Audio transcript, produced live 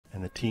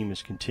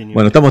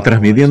Bueno, estamos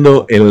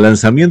transmitiendo el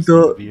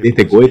lanzamiento de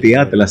este cohete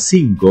Atlas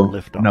 5,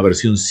 una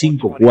versión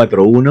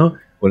 541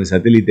 con el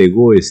satélite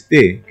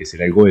GOEST-T, que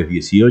será el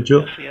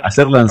GOEST-18, a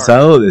ser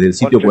lanzado desde el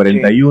sitio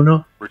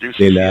 41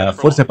 de la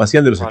Fuerza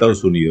Espacial de los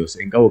Estados Unidos,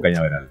 en Cabo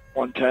Cañaveral.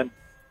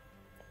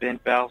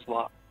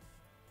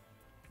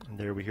 And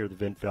there we hear the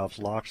vent valves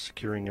locked,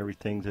 securing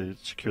everything to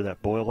secure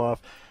that boil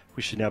off.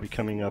 We should now be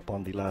coming up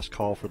on the last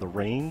call for the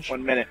range.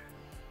 1 minute.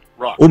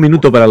 Rock. Un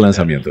minuto para el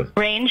lanzamiento.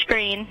 Range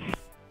green.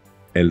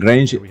 El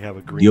range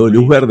dio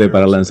luz verde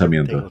para el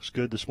lanzamiento. Looks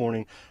good this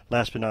morning.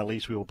 Last but not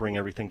least, we will bring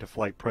everything to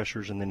flight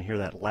pressures and then hear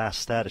that last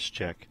status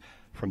check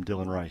from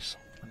Dylan Rice.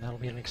 And that'll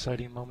be an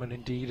exciting moment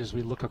indeed as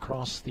we look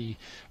across the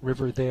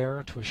river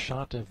there to a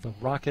shot of the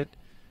rocket.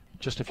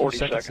 Just a few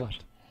seconds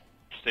left.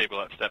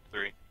 Stable at step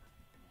 3.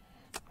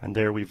 And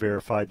there we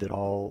verified that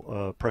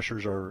all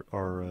pressures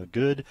are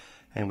good,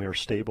 and we are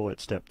stable at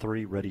step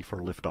 3, ready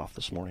for liftoff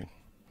this morning.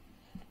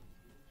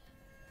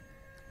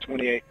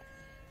 28.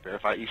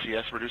 Verify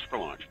ECS reduced for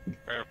launch.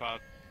 Verified.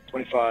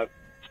 25.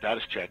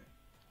 Status check.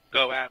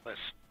 Go Atlas.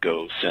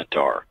 Go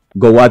Centaur.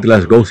 Go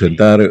Atlas, Go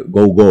Centaur,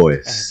 Go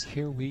Goes. And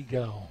here we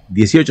go.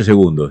 18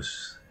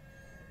 segundos.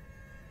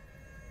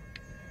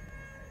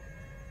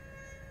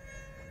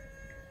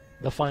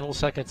 The final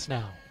seconds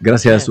now.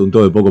 Gracias un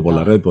todo de poco por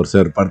la red por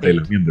ser parte de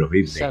los miembros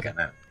VIP del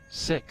canal.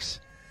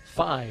 6,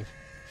 5,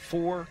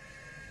 4,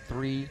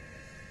 3,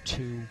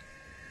 2,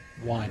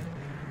 1.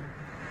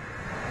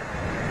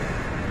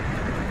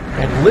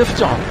 And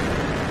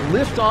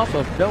liftoff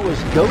of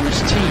NOAA's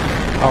GOEST-T,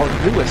 our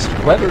newest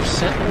weather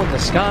sentinel in the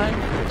sky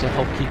to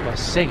help keep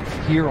us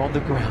safe here on the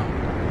ground.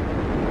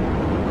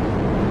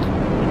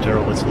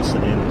 Gerald, let's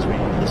listen in as we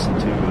listen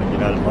to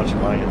United Launch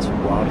Alliance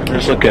Rob.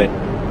 This look good.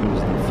 Who's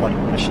the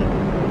flight mission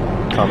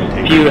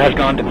commentator? View has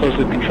gone to closed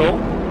loop control.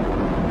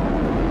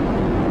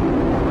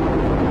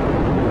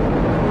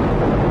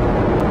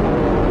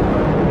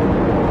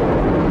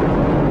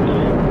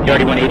 The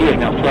RD-180 is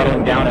now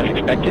throttling down as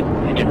expected.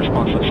 Engine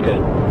response looks good.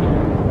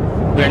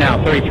 We are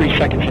now 33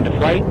 seconds into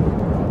flight.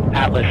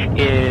 Atlas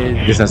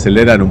is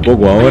Desaceleran un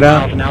poco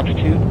ahora. 3 miles in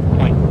altitude,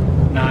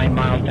 0.9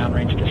 miles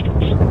downrange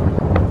distance.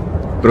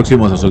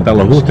 Próximos a soltar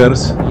los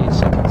boosters.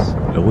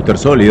 Los boosters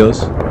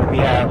sólidos. We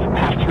have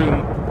passed through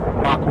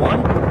Mach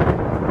 1.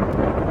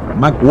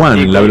 Mach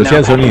 1, la velocidad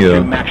del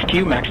sonido. Max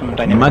Q, maximum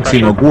dynamic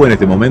Máximo pressure. Q en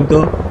este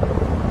momento.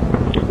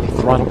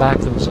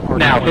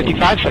 Now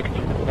 55 seconds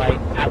into flight.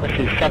 Atlas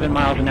is 7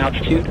 miles in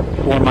altitude,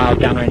 4 miles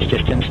downrange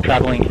distance,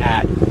 traveling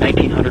at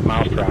 1900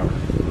 miles per hour.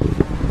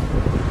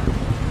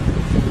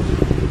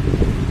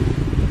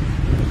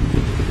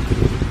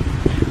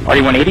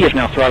 RD-180 is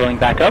now throttling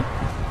back up.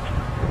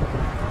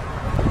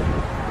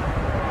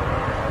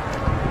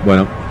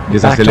 Bueno,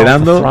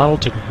 desacelerando. Now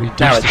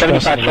at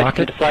 75 seconds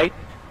into flight,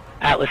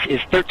 Atlas is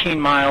 13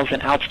 miles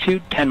in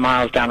altitude, 10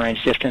 miles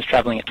downrange distance,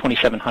 traveling at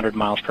 2700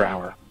 miles per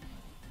hour.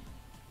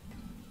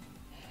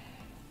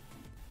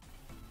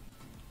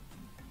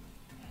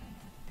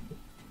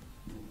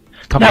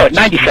 Now at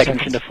 90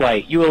 seconds into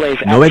flight, ULA's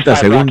 90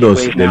 segundos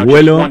weighs del now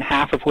vuelo. just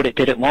 1/2 of what it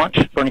did at launch,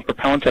 burning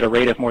propellant at a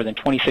rate of more than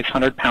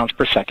 2600 pounds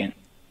per second.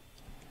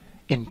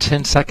 In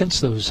 10 seconds,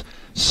 those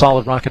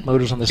solid rocket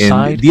motors on the En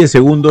side. 10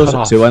 segundos cut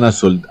off. se van a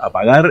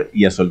apagar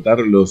y a soltar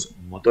los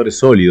motores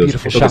sólidos.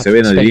 Beautiful Esto que shot se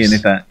ven from allí space. en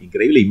esta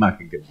increíble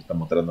imagen que nos está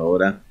mostrando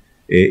ahora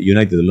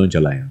United Launch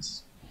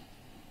Alliance.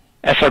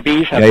 SRBs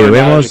Y have ahí lo burned out as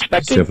vemos,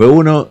 expected. se fue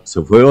uno,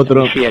 se fue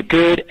otro We see a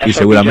good y SRB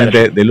seguramente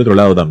jettison. del otro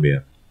lado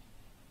también.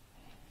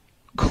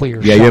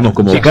 Clear Y ahí shot vemos of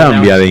cómo the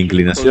cambia de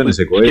inclinación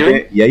ese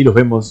cohete y ahí los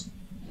vemos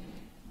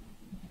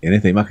en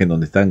esta imagen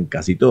donde están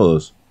casi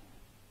todos.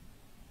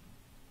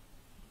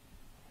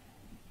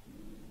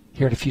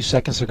 Here in a few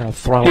seconds, they're going to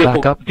throttle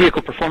back up.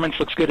 Vehicle performance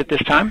looks good at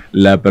this time.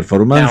 La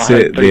performance Now,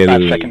 35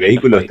 del seconds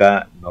vehículo into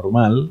flight. está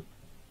normal.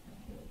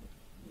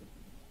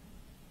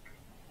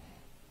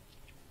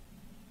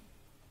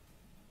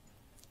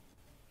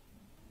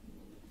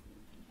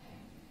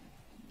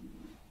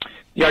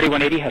 The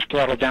RD-180 has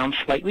throttled down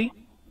slightly.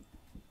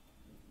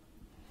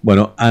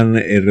 Bueno, han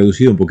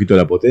reducido un poquito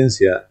la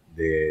potencia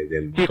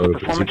del motor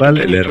principal,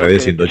 el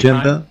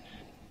RD-180.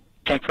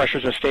 Tank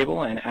pressures are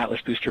stable and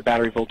Atlas booster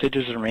battery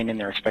voltages remain in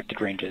their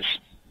expected ranges.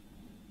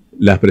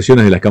 Las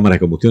presiones de las cámaras de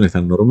combustión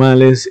están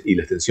normales y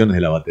las tensiones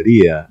de la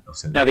batería no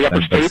se Now the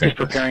upper están stage is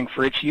perfectas. preparing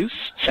for its use.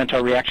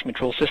 Centaur reaction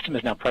control system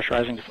is now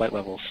pressurizing to flight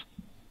levels.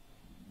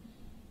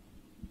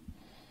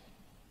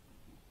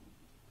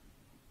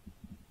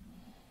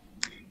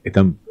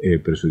 Están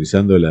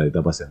presurizando la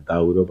etapa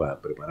Centauro para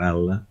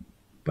prepararla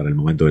para el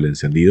momento del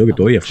encendido, que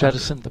todavía falta.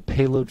 Jettison the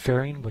payload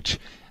fairing, which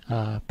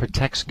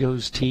protects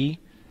GOEST-T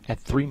at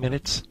 3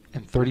 minutes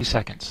and 30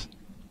 seconds.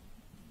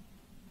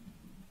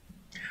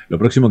 Lo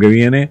próximo que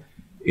viene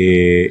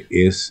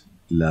es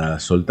la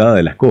soltada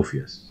de las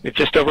cofias, We have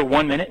just over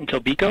 1 minute until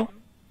BECO.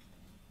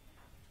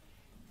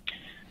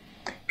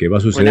 que va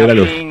a suceder a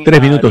los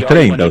 3 minutos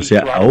 30, o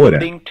sea, ahora.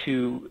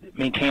 To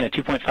maintain a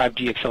 2.5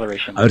 G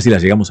acceleration. A ver si la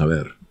llegamos a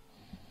ver.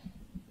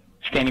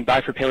 Standing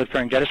by for payload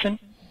fairing jettison.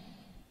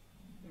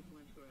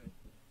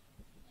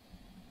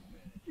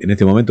 En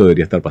este momento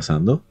debería estar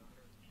pasando.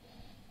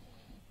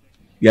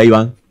 Y ahí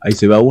van, ahí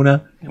se va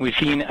una.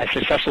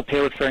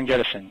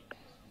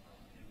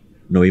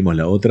 No vimos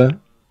la otra.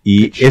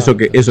 Y eso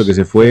que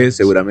se fue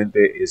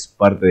seguramente es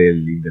parte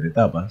del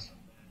interetapas.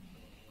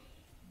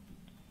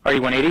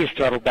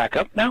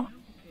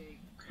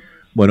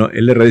 Bueno,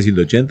 el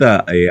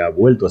RD-180 ha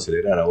vuelto a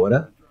acelerar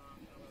ahora.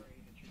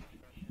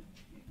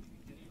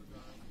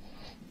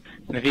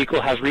 The vehicle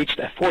has reached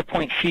a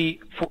 4.6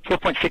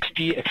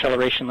 G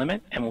acceleration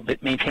limit and will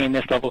maintain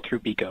this level through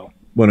BECO.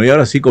 Bueno, y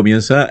ahora sí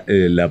comienza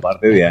la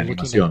parte de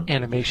animación.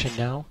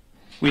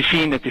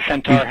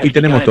 Y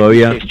tenemos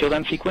todavía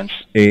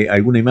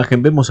alguna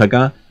imagen. Vemos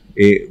acá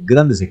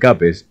grandes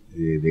escapes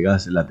de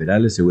gas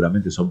laterales,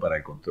 seguramente son para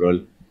el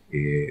control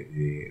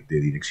de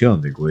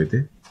dirección del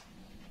cohete.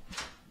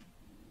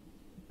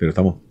 Pero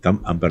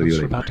han perdido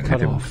la imagen en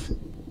este momento.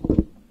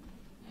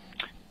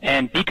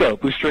 And BECO,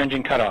 booster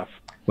engine cutoff.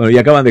 Bueno, y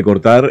acaban de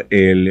cortar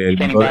el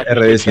motor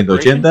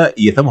RD-180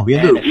 y estamos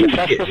viendo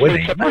qué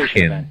buena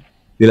imagen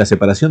de la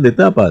separación de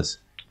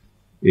etapas.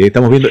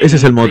 Estamos viendo, ese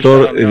es el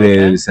motor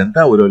del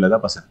Centauro, la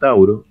etapa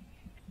Centauro.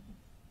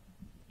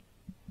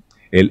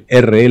 El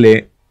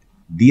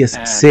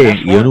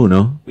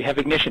RL-10C-1.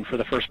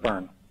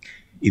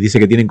 Y dice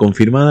que tienen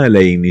confirmada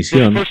la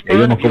ignición. Y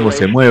vemos cómo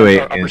se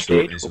mueve en su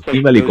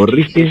gimbal y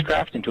corrige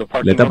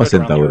la etapa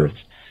Centauro.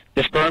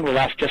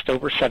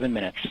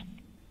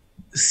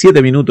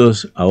 7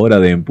 minutos ahora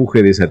de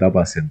empuje de esa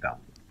etapa Centauro.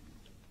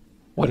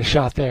 What a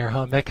shot there,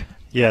 huh, Mick?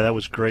 Yeah, that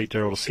was great.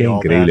 They're able to see Qué all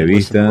that. increíble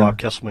vista. Rob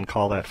Kesselman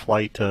called that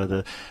flight.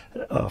 The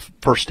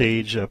first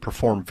stage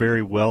performed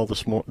very well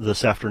this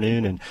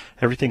afternoon, and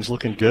everything's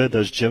looking good.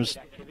 Those GEMs.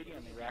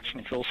 Reaction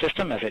control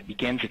system as it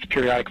begins its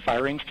periodic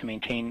firings to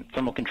maintain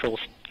thermal control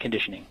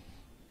conditioning.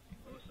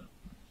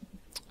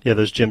 Yeah,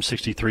 those GEM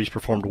 63s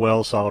performed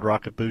well, solid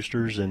rocket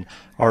boosters, and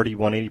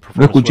RD-180 performed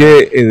No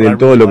escuché del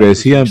todo lo que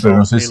decían, pero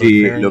no sé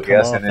si lo que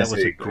hacen es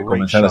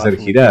comenzar a hacer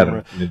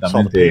girar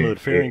lentamente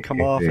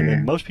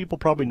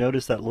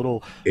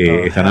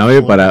esta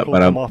nave para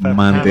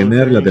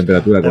mantener la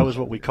temperatura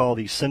constante.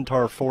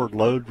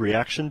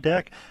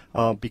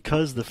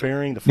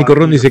 Nico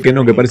Ron dice que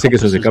no, que parece que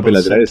esos escapes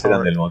laterales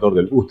eran del motor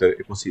del booster.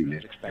 Es posible,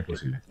 es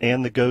posible.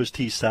 And the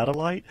GOEST-T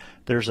satellite,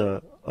 there's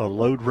a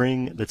load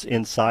ring that's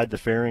inside the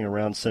fairing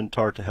around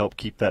Centaur to help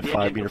keep that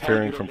 5-meter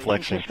fairing from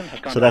flexing.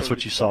 So that's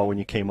what you saw when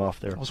you came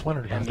off there. I was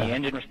wondering about that.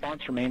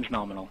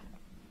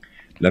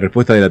 La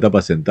respuesta de la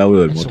etapa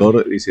Centauro del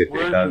motor dice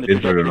que está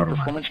dentro de lo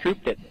normal.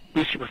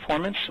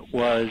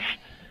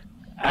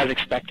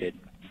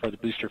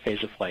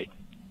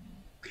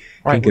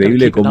 Es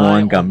increíble cómo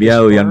han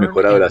cambiado y han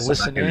mejorado las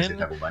imágenes de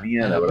esta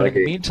compañía. La verdad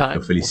que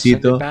los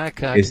felicito.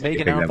 Es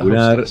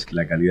espectacular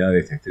la calidad de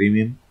este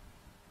streaming.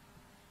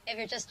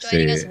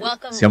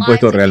 Se han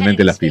puesto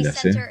realmente las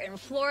pilas.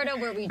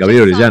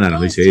 Gabriel Orellana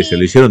nos dice eso.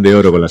 Lo hicieron de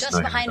oro con las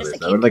imágenes.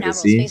 La verdad que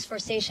sí.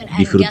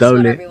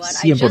 Disfrutable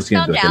 100% este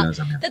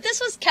lanzamiento.